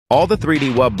All the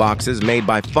 3D Wubboxes made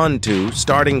by Fun2,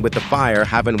 starting with the fire,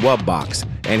 have an Wubbox,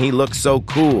 and he looks so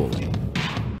cool.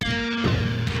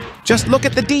 Just look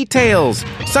at the details!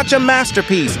 Such a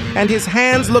masterpiece, and his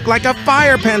hands look like a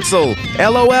fire pencil!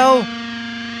 LOL!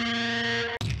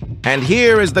 And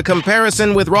here is the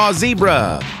comparison with Raw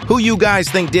Zebra. Who you guys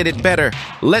think did it better?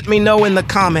 Let me know in the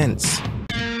comments.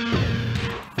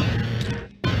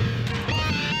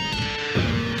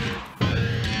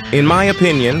 In my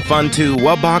opinion, Fun2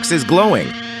 Wubbox is glowing.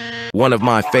 One of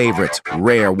my favorites,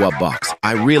 Rare Wubbox.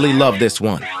 I really love this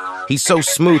one. He's so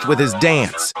smooth with his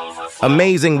dance.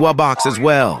 Amazing Wubbox as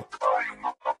well.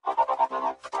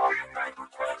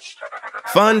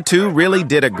 Fun2 really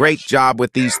did a great job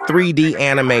with these 3D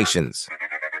animations.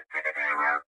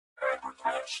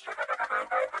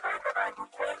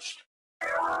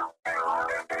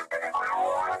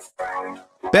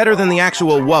 Better than the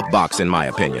actual Wubbox in my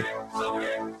opinion.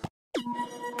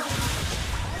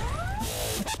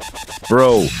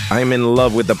 Bro, I'm in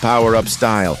love with the power-up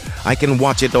style. I can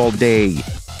watch it all day.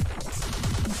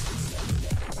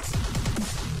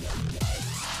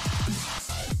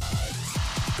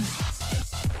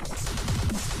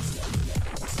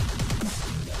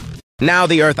 Now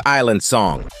the Earth Island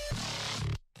song.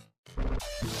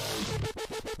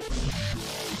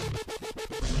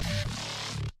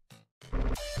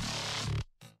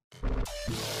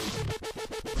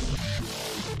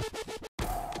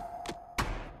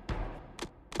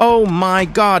 Oh my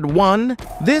God,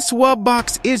 this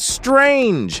Wubbox is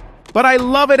strange, but I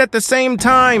love it at the same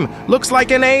time. Looks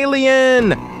like an alien.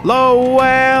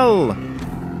 LOL.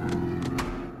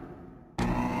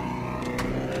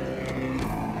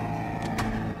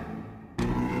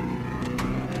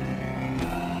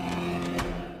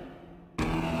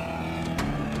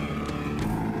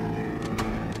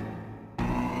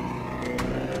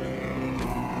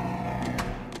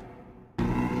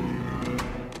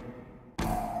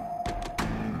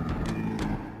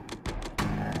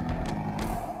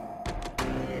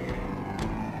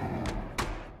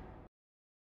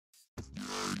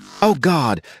 Oh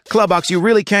God, Clubbox, you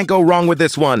really can't go wrong with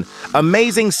this one.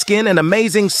 Amazing skin and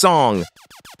amazing song.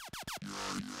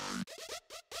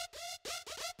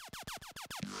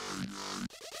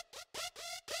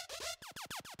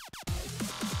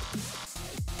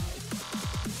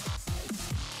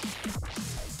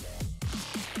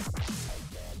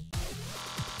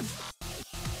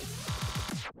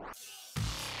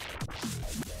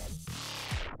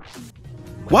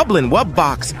 Wubblin'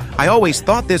 Wubbox. I always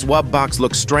thought this Wubbox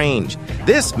looked strange.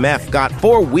 This meth got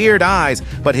 4 weird eyes,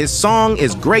 but his song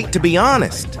is great to be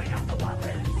honest.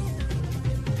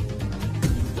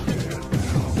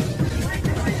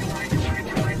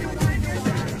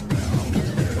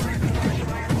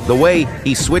 The way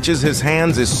he switches his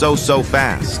hands is so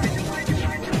fast.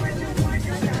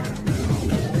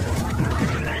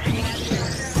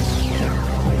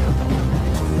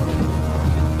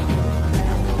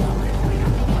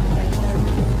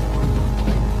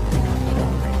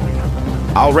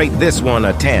 I'll rate this one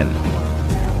a 10.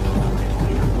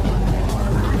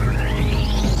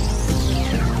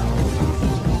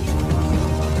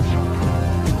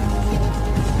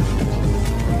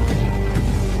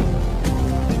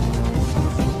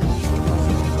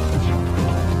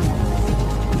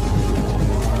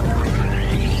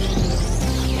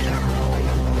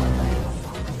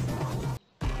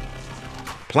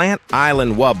 Plant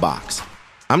Island Wubbox.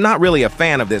 I'm not really a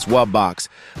fan of this Wubbox,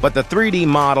 but the 3D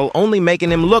model only making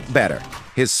him look better.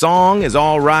 His song is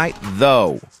all right,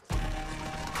 though.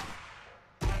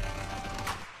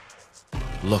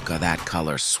 Look at that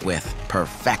color swith.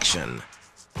 Perfection.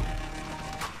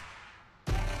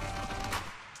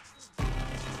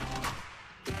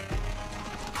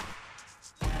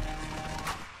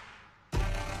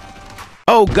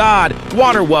 Oh God,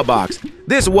 Water Wubbox.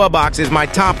 This Wubbox is my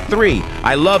top 3.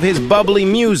 I love his bubbly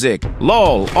music.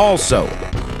 LOL, also.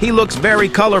 He looks very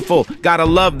colorful. Gotta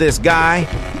love this guy.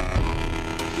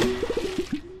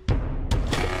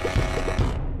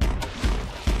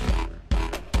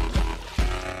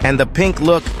 And the pink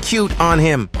look cute on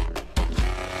him.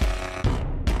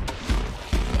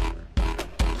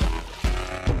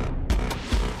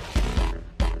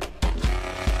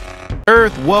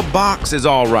 Earth Wubbox is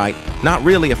all right. Not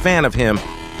really a fan of him,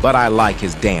 but I like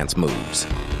his dance moves.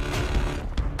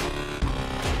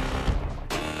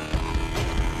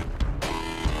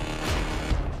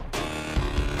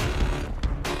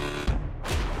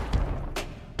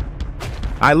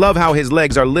 I love how his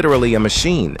legs are literally a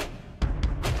machine.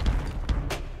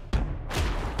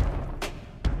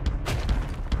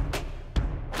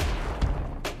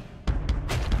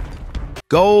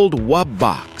 Gold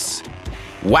Wubbox.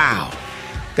 Wow.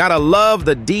 Gotta love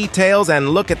the details and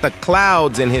look at the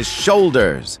clouds in his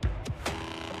shoulders.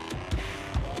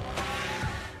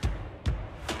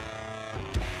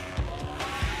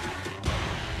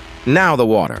 Now the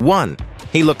water. 1.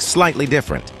 He looks slightly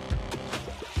different.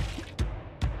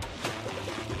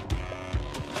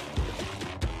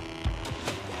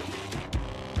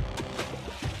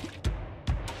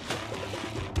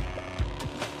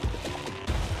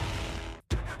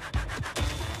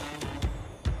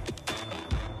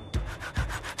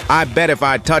 I bet if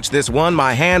I touch this one,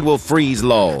 my hand will freeze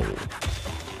low.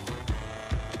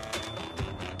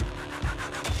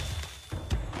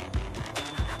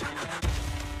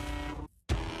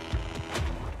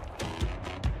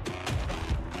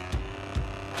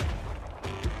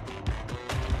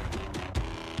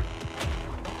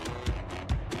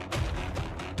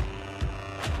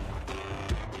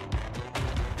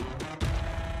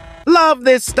 Love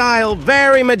this style,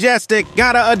 very majestic.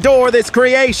 Gotta adore this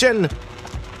creation.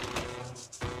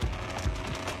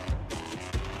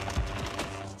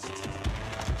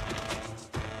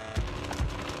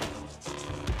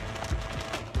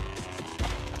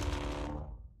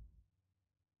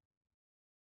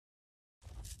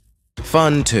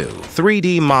 Fun 2.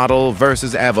 3D model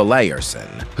versus Eva Layerson.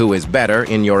 Who is better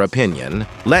in your opinion?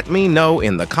 Let me know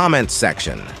in the comments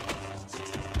section.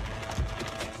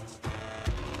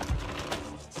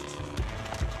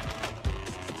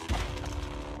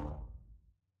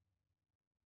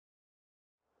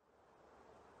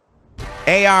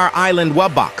 AR Island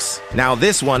Wubbox. Now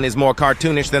this one is more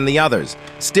cartoonish than the others.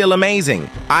 Still amazing.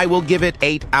 I will give it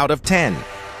 8 out of 10.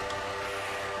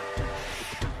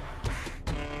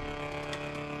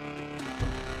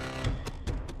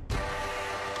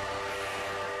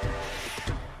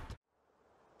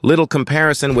 Little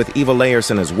comparison with Eva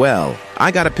Layerson as well.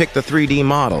 I gotta pick the 3D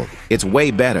model. It's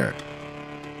way better.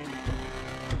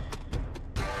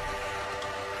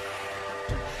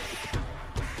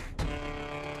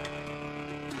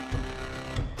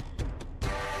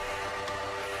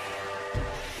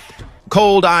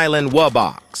 Cold Island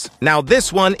Wubbox. Now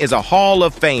this one is a Hall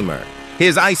of Famer.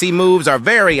 His icy moves are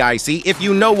very icy, if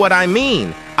you know what I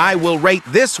mean. I will rate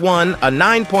this one a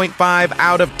 9.5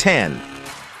 out of 10.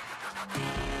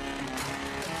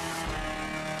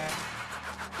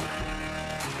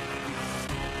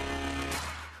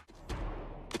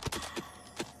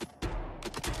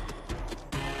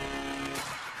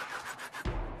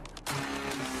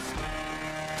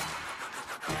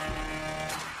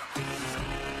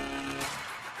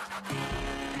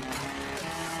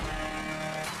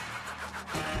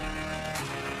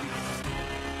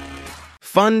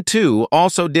 Fun 2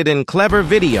 also did in Clever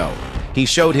Video. He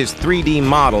showed his 3D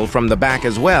model from the back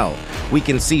as well. We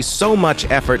can see so much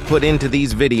effort put into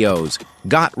these videos.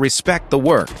 Got respect the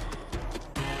work.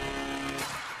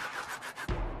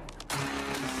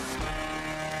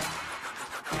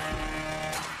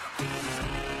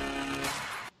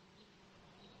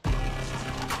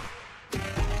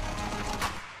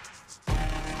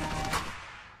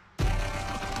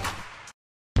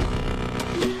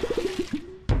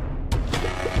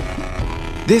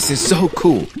 This is so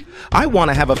cool. I want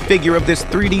to have a figure of this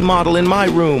 3D model in my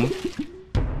room.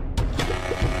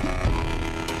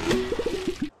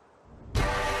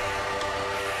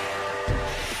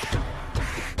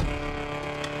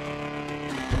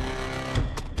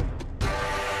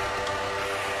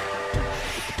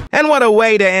 And what a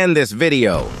way to end this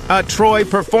video. A Troy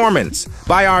performance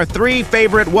by our 3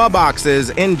 favorite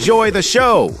Wubboxes. Enjoy the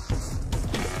show.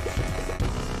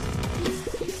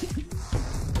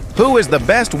 Who is the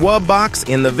best Wubbox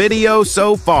in the video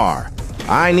so far?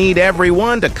 I need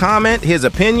everyone to comment his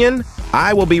opinion.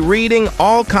 I will be reading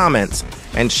all comments.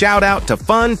 And shout out to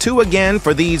Fun 2 again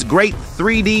for these great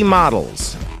 3D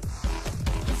models.